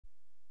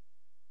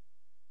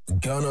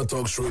Ghana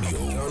Talks Radio.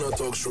 Ghana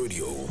Talks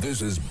Radio.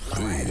 This is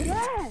big.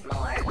 Yes.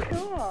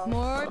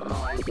 More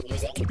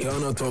music.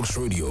 Ghana Talks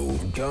Radio.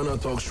 Ghana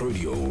Talks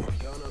Radio.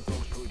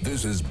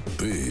 This is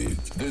big.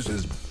 This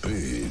is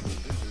big.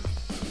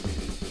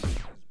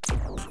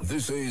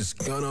 This is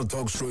Ghana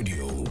Talks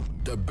Radio,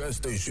 the best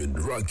station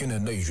rocking the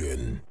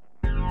nation.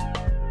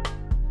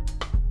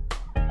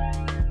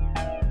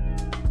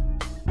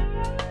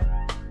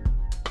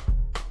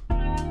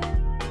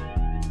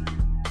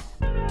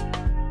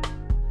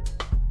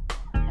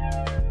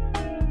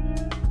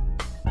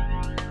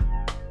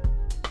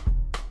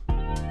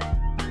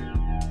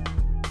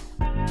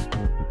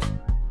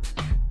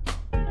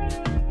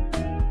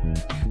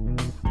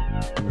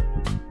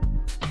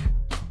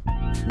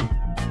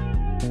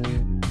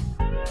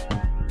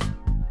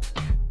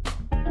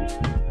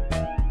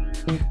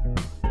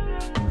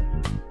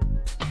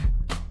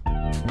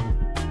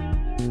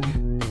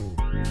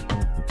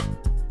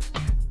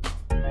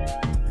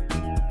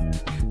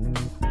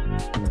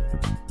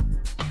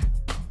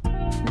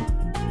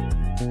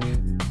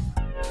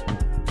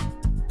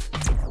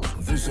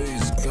 This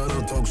is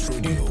Ghana Talks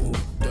Radio,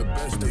 the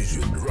best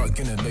station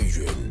rocking the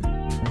nation.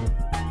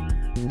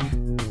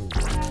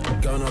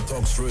 Ghana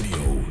Talks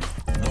Radio,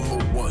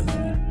 #1.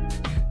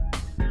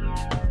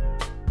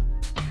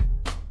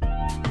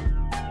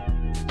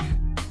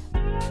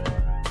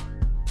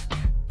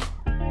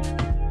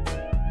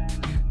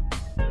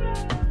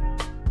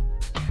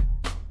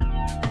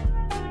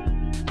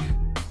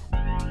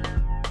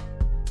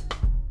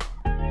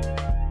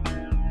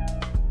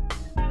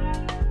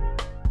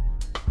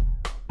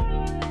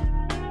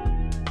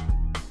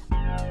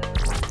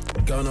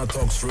 Ghana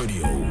Talks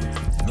Radio,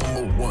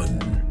 #1.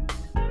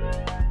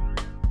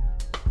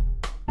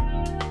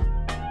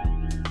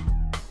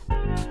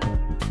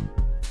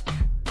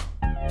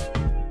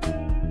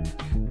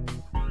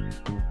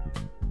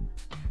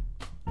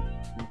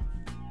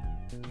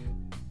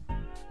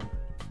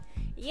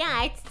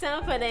 Yeah, it's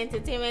time for the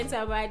entertainment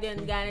award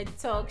on Ghana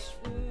Talks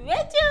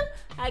Radio.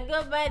 I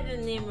go by the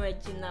name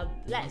Regina.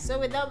 So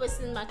without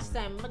wasting much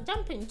time,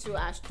 jump into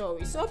our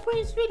story. So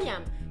Prince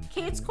William,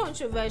 Kate's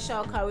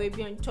controversial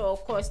Caribbean tour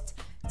cost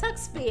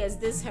taxpayers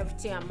this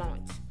hefty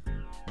amount.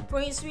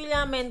 Prince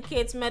William and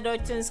Kate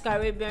Middleton's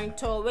Caribbean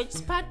tour, which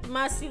sparked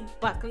massive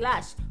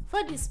backlash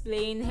for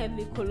displaying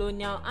heavy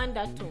colonial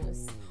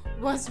undertones,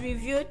 was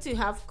revealed to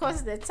have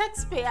cost the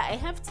taxpayer a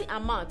hefty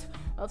amount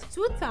of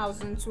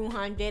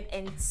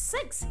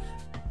 2,206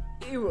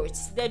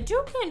 euros. The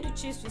Duke and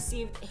Duchess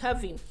received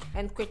heavy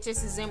and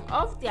criticism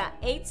of their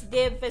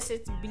 8-day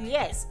visit to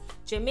Belize,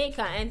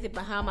 Jamaica and the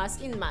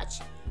Bahamas in March.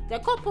 The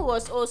couple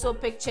was also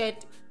pictured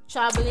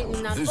traveling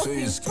in an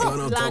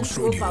open-top Land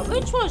Rover,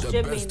 which was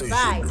driven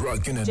by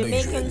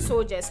Jamaican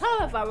soldiers.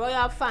 However,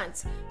 royal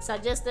fans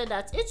suggested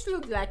that it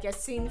looked like a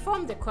scene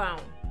from The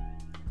Crown.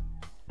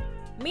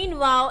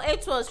 Meanwhile,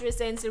 it was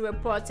recently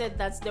reported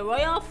that the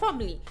royal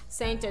family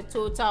sent a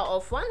total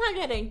of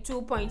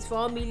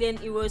 102.4 million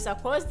euros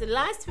across the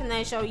last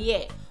financial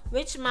year,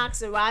 which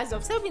marks a rise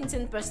of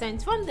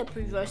 17% from the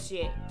previous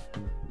year.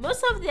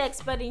 Most of the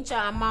expenditure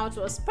amount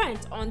was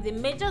spent on the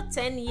major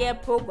 10-year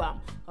program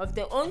of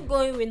the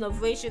ongoing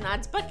renovation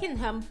at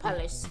Buckingham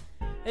Palace.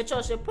 It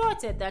was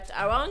reported that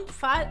around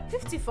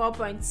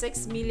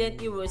 54.6 million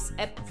euros,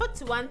 a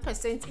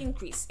 41%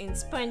 increase in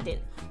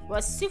spending,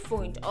 was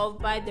siphoned off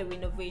by the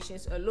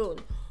renovations alone.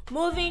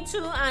 Moving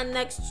to our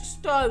next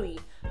story,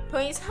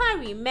 Prince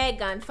Harry and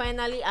Meghan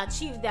finally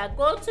achieved their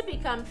goal to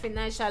become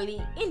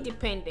financially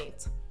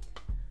independent.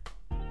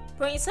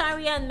 Prince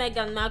Harry and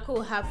Meghan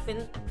Markle have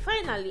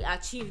finally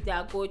achieved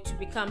their goal to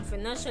become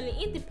financially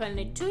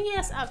independent 2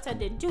 years after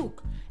the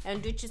Duke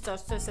and Duchess of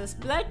Sussex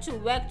pledged to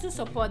work to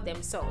support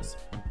themselves.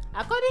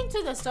 According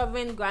to the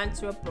Sovereign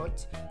Grants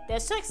report, the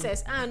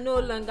Sussexes are no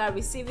longer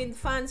receiving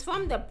funds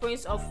from the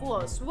Prince of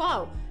Wales,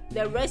 while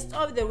the rest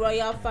of the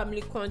royal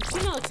family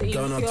continue to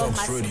incur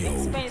massive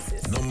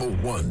expenses.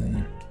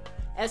 #1.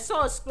 A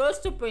source close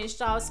to Prince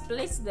Charles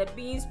placed the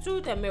beans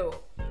through the mirror.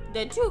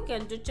 The Duke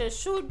and Duchess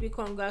should be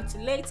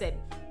congratulated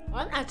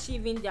on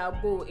achieving their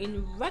goal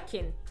in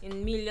raking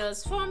in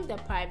millions from the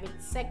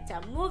private sector.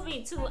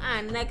 Moving to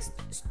our next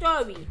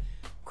story,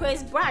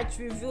 Chris Pratt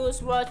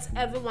reveals what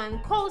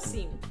everyone calls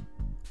him.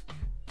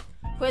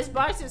 Chris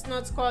Pratt is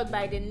not called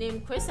by the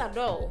name Chris at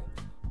all.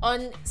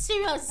 On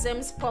Sirius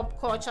XM's Pop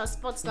Culture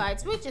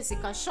Spotlight with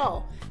Jessica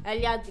Shaw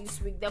earlier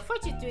this week, the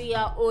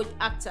 43-year-old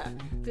actor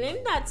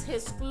claimed that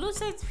his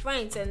closest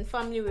friends and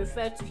family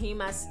refer to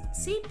him as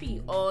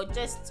CP or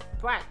just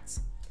Pratt.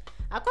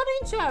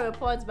 According to a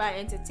report by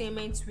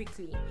Entertainment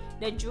Weekly,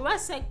 the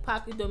Jurassic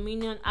Park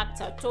Dominion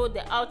actor told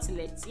the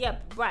outlet,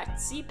 "Yep, Pratt,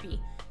 CP.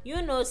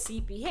 You know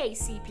CP, hey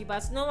CP,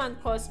 but no one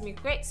calls me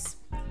Chris."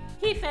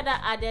 He further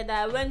added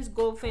that I went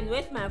golfing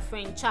with my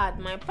friend Chad,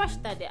 my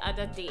pastor, the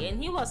other day,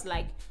 and he was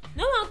like,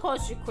 "No one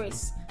calls you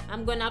Chris.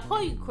 I'm gonna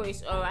call you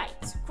Chris,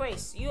 alright?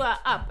 Chris, you are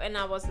up." And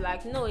I was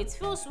like, "No, it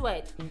feels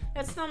weird.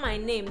 That's not my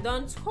name.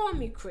 Don't call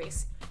me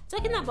Chris."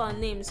 Talking about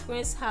names,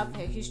 Prince have a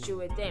history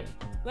with them.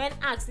 When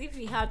asked if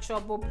he had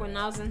trouble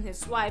pronouncing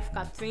his wife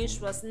Catherine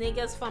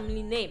Schwarzenegger's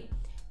family name,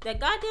 the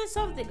Guardians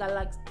of the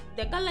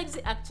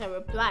Galaxy actor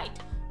replied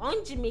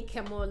on Jimmy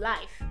Kimmel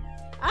Live,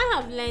 "I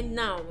have learned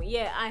now."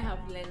 Yeah, I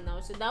have learned now.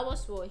 So that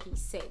was what he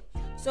said.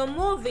 So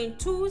moving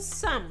to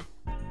some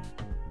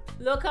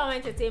local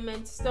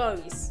entertainment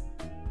stories.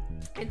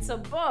 It's a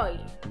boy.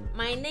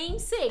 My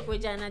namesake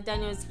Regina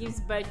Daniels gives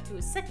birth to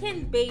a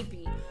second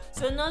baby.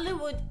 So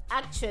Nollywood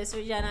actress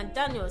Regina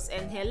Daniels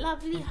and her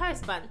lovely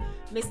husband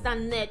Mr.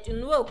 Ned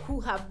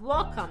Nwoku have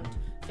welcomed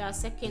their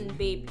second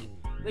baby.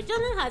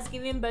 Regina has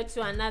given birth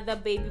to another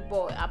baby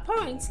boy.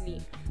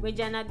 Apparently,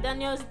 Regina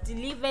Daniels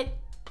delivered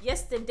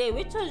yesterday,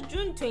 which was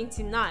June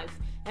 29th,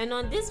 and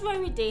on this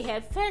very day,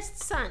 her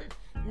first son,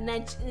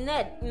 Ned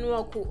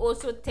Nwoku,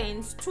 also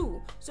turns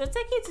 2. So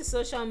take it to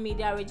social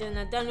media,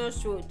 Regina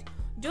Daniels wrote,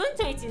 "June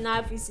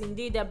 29th is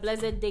indeed a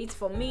blessed date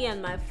for me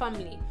and my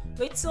family.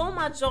 With so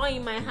much joy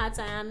in my heart,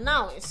 I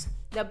announce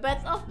the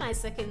birth of my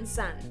second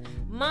son.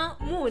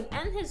 Moon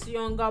and his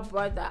younger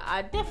brother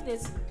are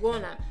definitely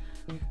gonna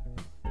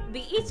be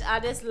each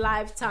other's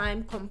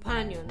lifetime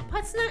companion,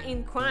 partner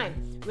in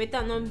crime, with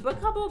an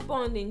unbreakable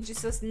bond in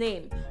Jesus'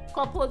 name,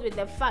 coupled with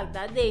the fact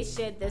that they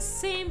share the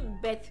same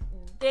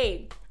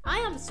birthday. I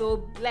am so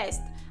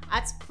blessed.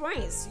 At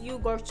Prince, you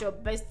got your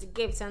best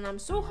gifts, and I'm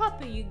so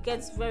happy you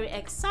get very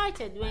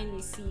excited when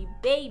you see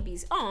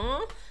babies.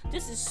 Aww,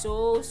 this is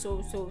so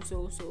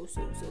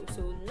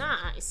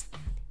nice."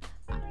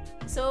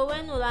 So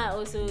when will I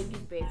also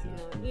give birth?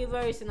 Me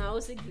very soon I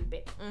also give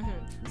birth.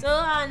 So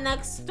our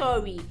next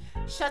story,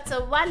 Shatta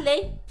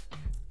Wale,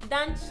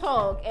 dance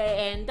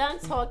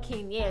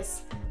talking,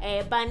 yes,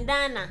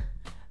 bandana,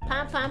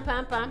 pam.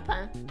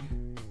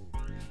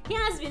 He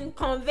has been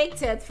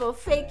convicted for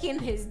faking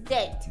his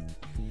death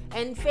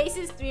and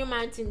faces 3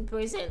 months in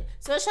prison.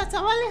 So Shatta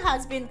Wale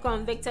has been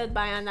convicted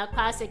by an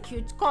Accra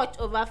Circuit Court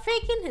over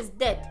faking his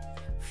death,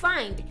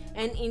 fined,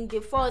 and in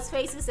default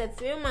faces a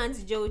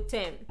 3-month jail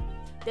term.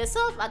 The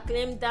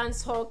self-acclaimed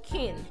dancehall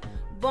king,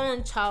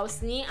 born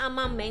Charles Ni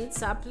Ama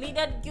Mensah,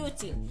 pleaded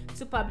guilty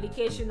to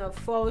publication of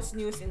false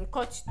news in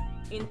court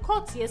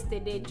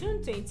yesterday,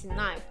 June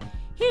 29th.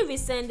 He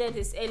rescinded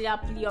his earlier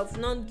plea of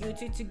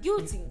non-guilty to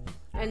guilty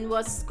and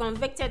was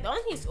convicted on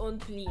his own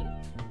plea.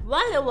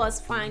 Wale was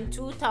fined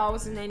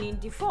 2,000 and in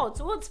default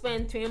would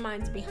spend 3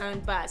 months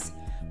behind bars.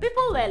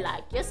 People were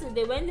like,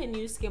 yesterday when the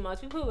news came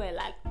out, people were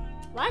like,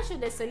 why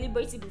should a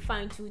celebrity be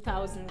fined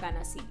 2,000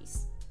 Ghana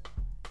cedis?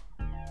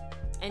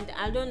 And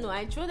I don't know,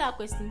 I throw that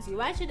question to you.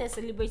 Why should a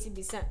celebrity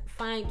be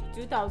fined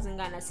 2,000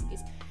 Ghana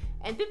cedis?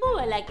 And people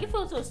were like, if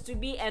it was to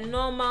be a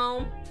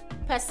normal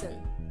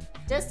person,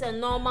 just a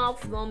normal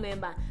floor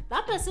member,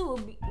 that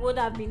person would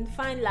have been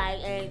fined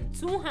like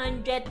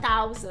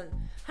 200,000,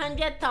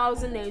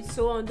 100,000 and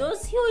so on.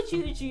 Those huge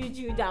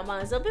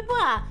amounts. So people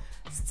are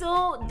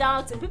still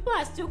doubting, people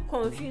are still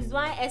confused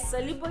why a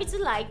celebrity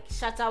like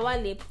Shatta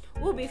Wale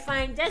will be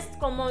fined just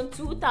common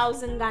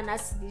 2,000 Ghana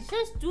cedis.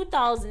 Just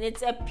 2,000,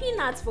 it's a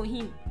peanut for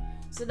him.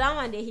 So that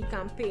one day he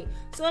can pay.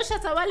 So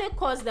Shatta Wale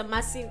caused the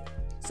massive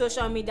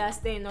social media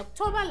stir in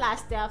October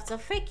last year after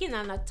faking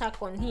an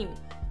attack on him.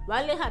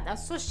 Wale had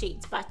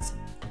associates but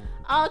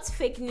out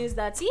fake news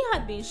that he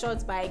had been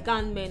shot by a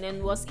gunman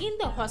and was in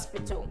the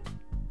hospital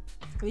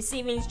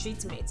receiving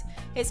treatment.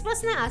 His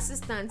personal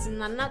assistant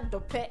Nana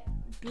Dope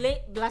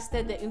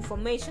blasted the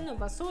information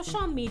over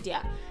social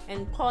media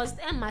and caused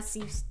a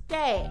massive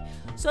stir.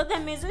 So the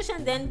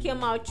musician then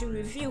came out to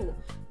reveal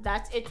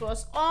that it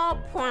was all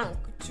prank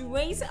to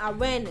raise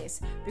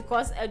awareness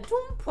because a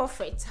doomed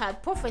prophet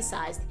had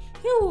prophesied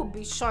he would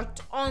be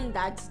shot on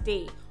that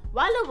day.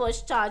 Wale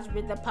was charged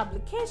with the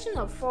publication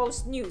of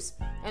false news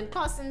and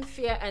causing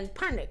fear and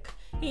panic.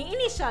 He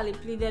initially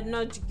pleaded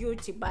not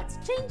guilty but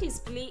changed his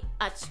plea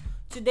at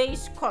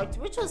today's court,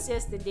 which was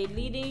yesterday,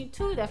 leading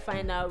to the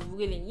final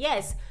ruling.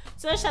 Yes,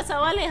 so Shatta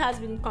Wale has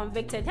been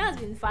convicted. He has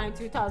been fined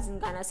 2,000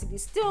 Ghana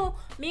cedis. Still,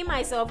 me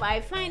myself,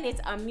 I find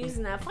it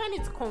amusing. I find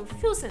it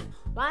confusing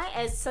why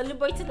a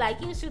celebrity like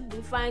him should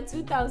be fined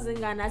 2,000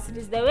 Ghana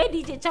cedis. The way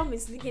DJ Cham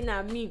is looking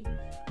at me,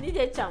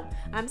 DJ Cham,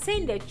 I'm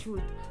saying the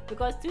truth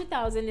because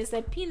 2,000 is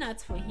a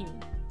peanut for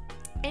him.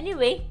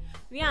 Anyway,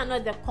 we are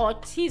not the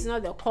court. He's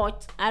not the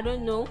court. I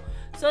don't know.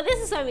 So this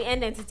is when we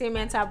end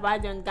entertainment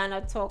about on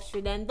Ghana Talk Show.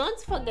 And don't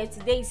forget,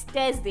 today is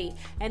Thursday,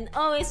 and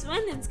always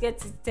when it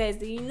gets to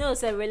Thursday, you know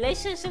it's a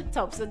relationship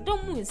top. So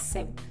don't move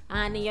sem,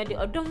 and you're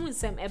the don't move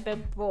sem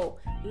ball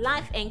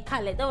live and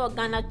color. That was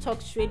Ghana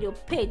Talk Radio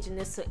page,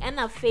 and so and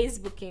our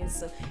Facebook and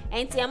so.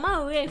 And the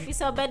amount we if you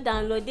saw better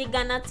download the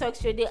Ghana Talk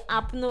Radio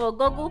app no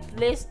Google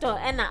Play Store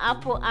and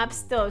Apple App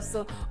Store.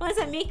 So once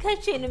I make a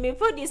change, me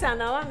put this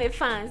and I want my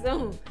fans.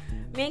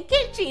 Me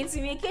kitchen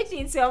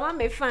to all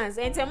my fans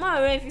and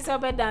tomorrow if you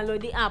better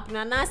download the app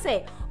na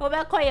say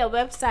over call your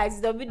website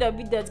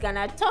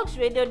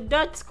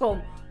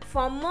www.ghanatalksradio.com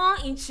for more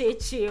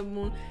incheche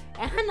mu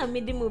ehana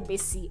mede mu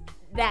besi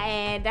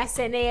da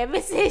se na ye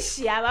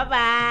message bye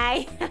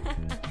bye.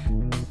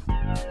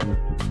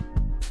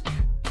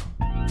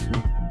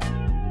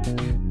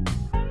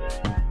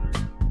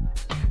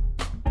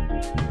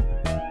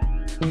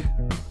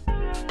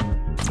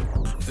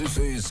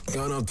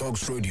 Ghana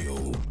Talks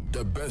Radio,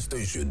 the best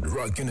station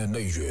rocking the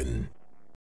nation.